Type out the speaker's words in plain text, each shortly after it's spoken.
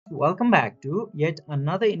Welcome back to yet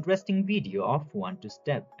another interesting video of One to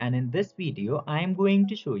Step, and in this video I am going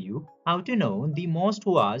to show you how to know the most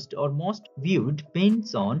watched or most viewed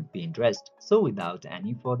pins on Pinterest. So without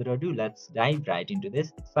any further ado, let's dive right into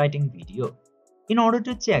this exciting video. In order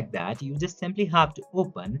to check that, you just simply have to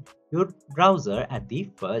open your browser at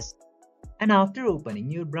the first. And after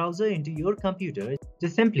opening your browser into your computer,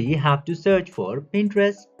 just simply have to search for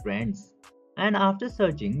Pinterest Trends. And after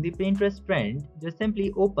searching the Pinterest trend, just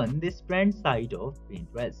simply open this trend site of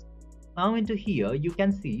Pinterest. Now into here, you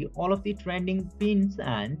can see all of the trending pins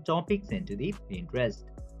and topics into the Pinterest.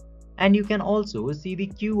 And you can also see the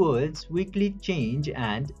keywords, weekly change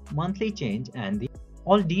and monthly change, and the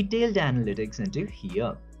all detailed analytics into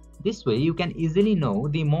here. This way you can easily know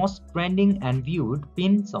the most trending and viewed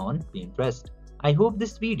pins on Pinterest. I hope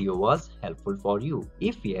this video was helpful for you.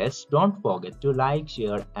 If yes, don't forget to like,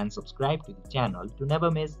 share and subscribe to the channel to never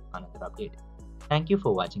miss another update. Thank you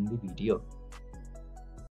for watching the video.